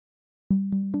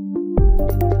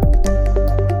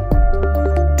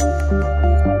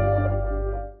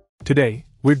Today,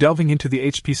 we're delving into the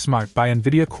HP Smart by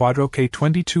NVIDIA Quadro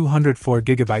K2200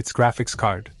 4GB graphics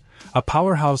card, a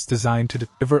powerhouse designed to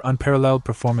deliver unparalleled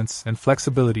performance and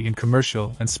flexibility in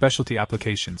commercial and specialty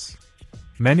applications.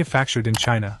 Manufactured in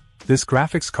China, this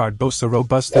graphics card boasts a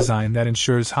robust design that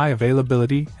ensures high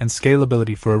availability and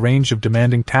scalability for a range of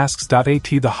demanding tasks. At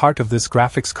the heart of this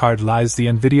graphics card lies the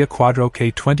NVIDIA Quadro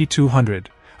K2200,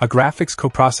 a graphics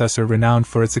coprocessor renowned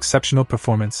for its exceptional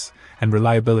performance and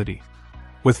reliability.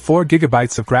 With 4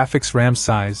 GB of graphics RAM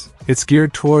size, it's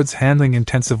geared towards handling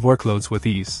intensive workloads with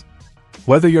ease.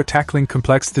 Whether you're tackling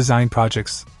complex design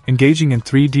projects, engaging in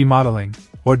 3D modeling,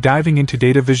 or diving into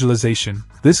data visualization,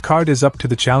 this card is up to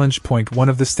the challenge. One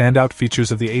of the standout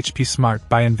features of the HP Smart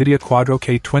by NVIDIA Quadro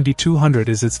K2200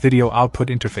 is its video output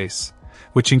interface,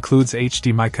 which includes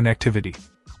HDMI connectivity.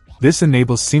 This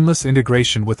enables seamless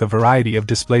integration with a variety of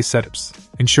display setups,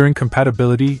 ensuring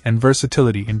compatibility and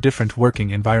versatility in different working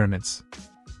environments.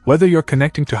 Whether you're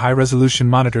connecting to high-resolution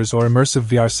monitors or immersive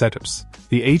VR setups,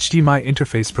 the HDMI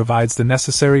interface provides the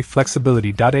necessary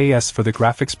flexibility. As for the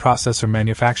graphics processor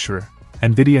manufacturer,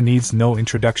 NVIDIA needs no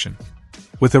introduction.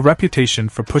 With a reputation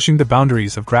for pushing the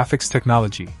boundaries of graphics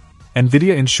technology,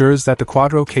 NVIDIA ensures that the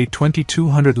Quadro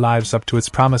K2200 lives up to its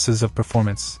promises of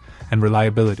performance and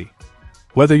reliability.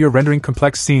 Whether you're rendering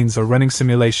complex scenes or running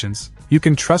simulations, you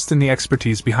can trust in the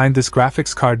expertise behind this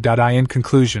graphics card. In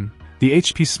conclusion, the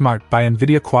HP Smart by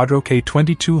NVIDIA Quadro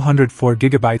K2200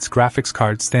 4GB graphics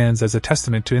card stands as a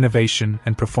testament to innovation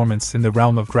and performance in the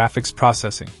realm of graphics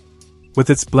processing. With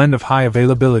its blend of high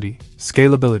availability,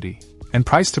 scalability, and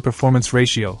price-to-performance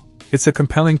ratio, it's a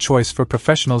compelling choice for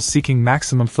professionals seeking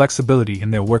maximum flexibility in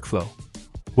their workflow.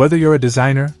 Whether you're a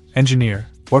designer, engineer,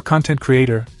 or content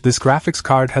creator, this graphics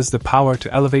card has the power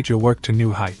to elevate your work to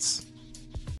new heights.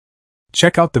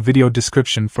 Check out the video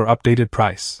description for updated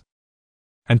price.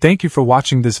 And thank you for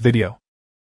watching this video.